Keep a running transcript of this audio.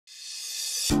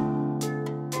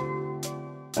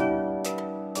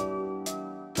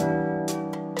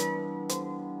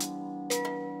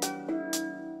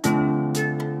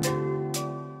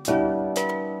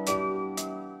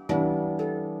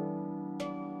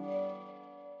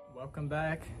Welcome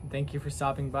back. Thank you for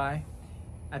stopping by.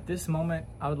 At this moment,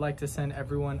 I would like to send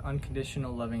everyone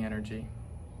unconditional loving energy.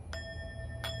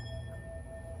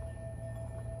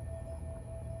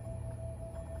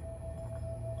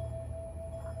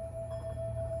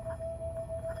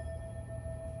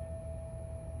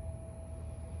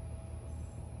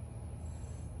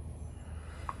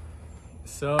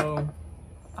 So,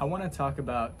 I want to talk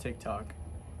about TikTok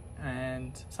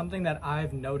and something that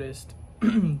I've noticed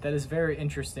that is very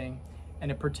interesting, and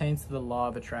it pertains to the law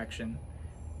of attraction.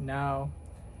 Now,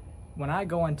 when I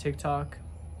go on TikTok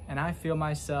and I feel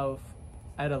myself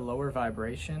at a lower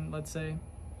vibration, let's say,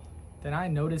 then I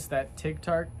notice that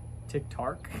TikTok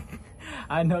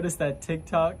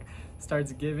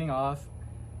starts giving off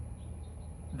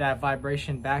that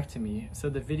vibration back to me.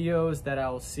 So the videos that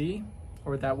I'll see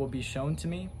or that will be shown to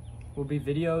me will be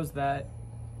videos that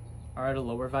are at a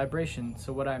lower vibration.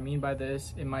 So what I mean by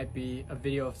this, it might be a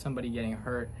video of somebody getting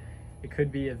hurt. It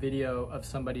could be a video of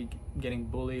somebody getting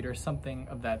bullied or something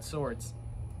of that sorts.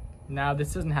 Now,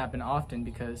 this doesn't happen often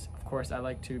because, of course, I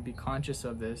like to be conscious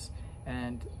of this,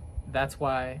 and that's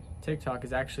why TikTok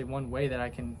is actually one way that I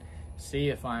can see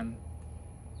if I'm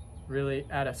really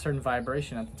at a certain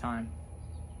vibration at the time.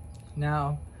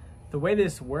 Now, the way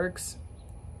this works,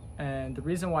 and the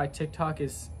reason why TikTok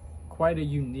is quite a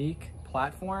unique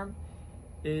platform,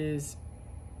 is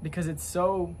because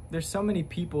there's so many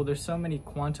people, there's so many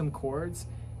quantum cords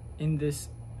in this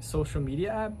social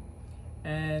media app,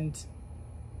 and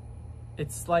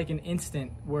it's like an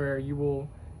instant where you will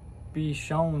be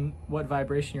shown what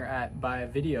vibration you're at by a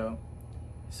video.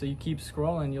 So you keep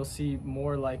scrolling, you'll see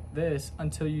more like this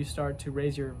until you start to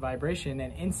raise your vibration,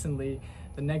 and instantly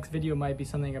the next video might be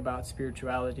something about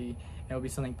spirituality, and it'll be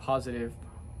something positive,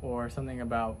 or something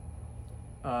about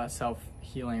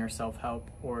self-healing or self-help,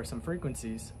 or some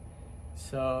frequencies.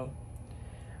 So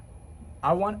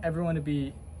I want everyone to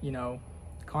be,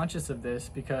 conscious of this,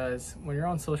 because when you're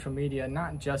on social media,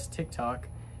 not just TikTok,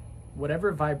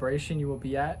 whatever vibration you will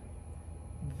be at,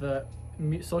 the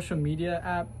social media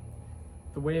app,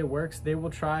 the way it works, they will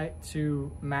try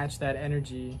to match that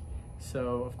energy.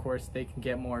 So of course they can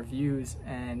get more views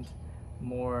and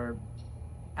more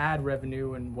ad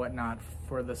revenue and whatnot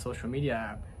for the social media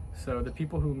app. So the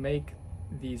people who make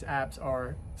these apps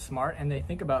are smart, and they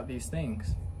think about these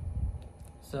things.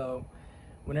 So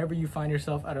whenever you find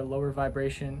yourself at a lower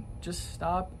vibration, just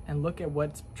stop and look at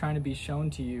what's trying to be shown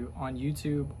to you on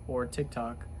YouTube or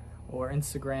TikTok or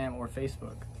Instagram or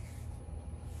Facebook.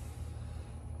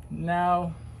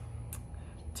 Now,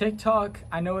 TikTok,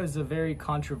 I know, is a very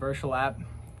controversial app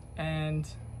and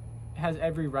has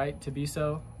every right to be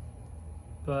so,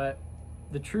 but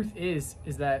the truth is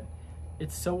that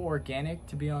it's so organic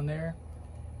to be on there,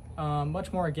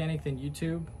 much more organic than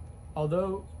YouTube.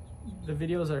 Although the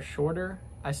videos are shorter,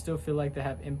 I still feel like they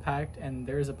have impact, and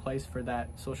there is a place for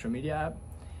that social media app,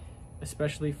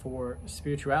 especially for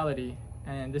spirituality.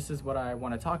 And this is what I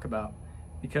want to talk about,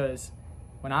 because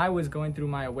when I was going through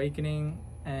my awakening,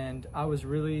 and I was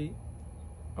really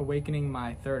awakening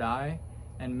my third eye,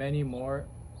 and many more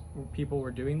people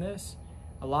were doing this,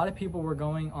 a lot of people were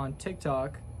going on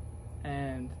TikTok,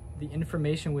 and the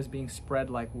information was being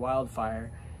spread like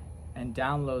wildfire, and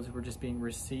downloads were just being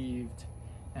received.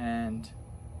 And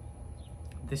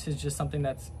this is just something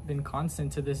that's been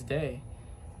constant to this day.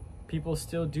 People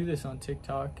still do this on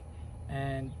TikTok,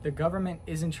 and the government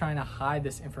isn't trying to hide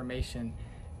this information.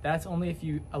 That's only if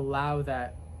you allow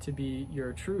that to be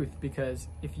your truth, because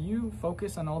if you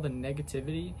focus on all the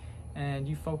negativity and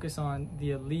you focus on the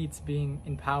elites being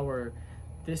in power,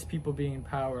 this people being in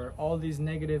power, all these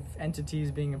negative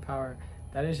entities being in power,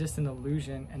 that is just an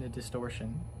illusion and a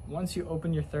distortion. Once you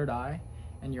open your third eye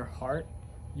and your heart,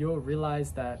 you'll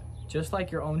realize that just like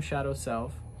your own shadow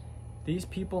self, these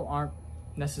people aren't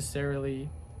necessarily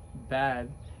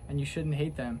bad, and you shouldn't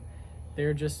hate them.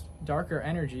 They're just darker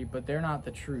energy, but they're not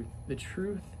the truth. The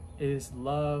truth is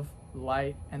love,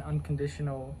 light, and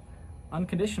unconditional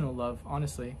love,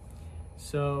 honestly.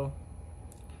 So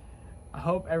I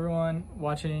hope everyone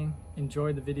watching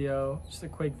enjoyed the video, just a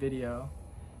quick video.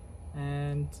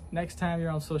 And next time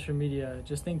you're on social media,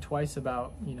 just think twice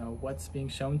about, what's being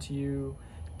shown to you.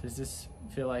 Does this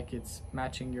feel like it's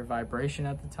matching your vibration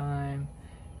at the time?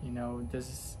 Does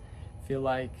this feel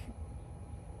like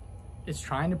it's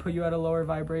trying to put you at a lower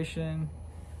vibration?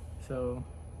 So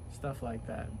stuff like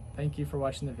that. Thank you for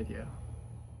watching the video.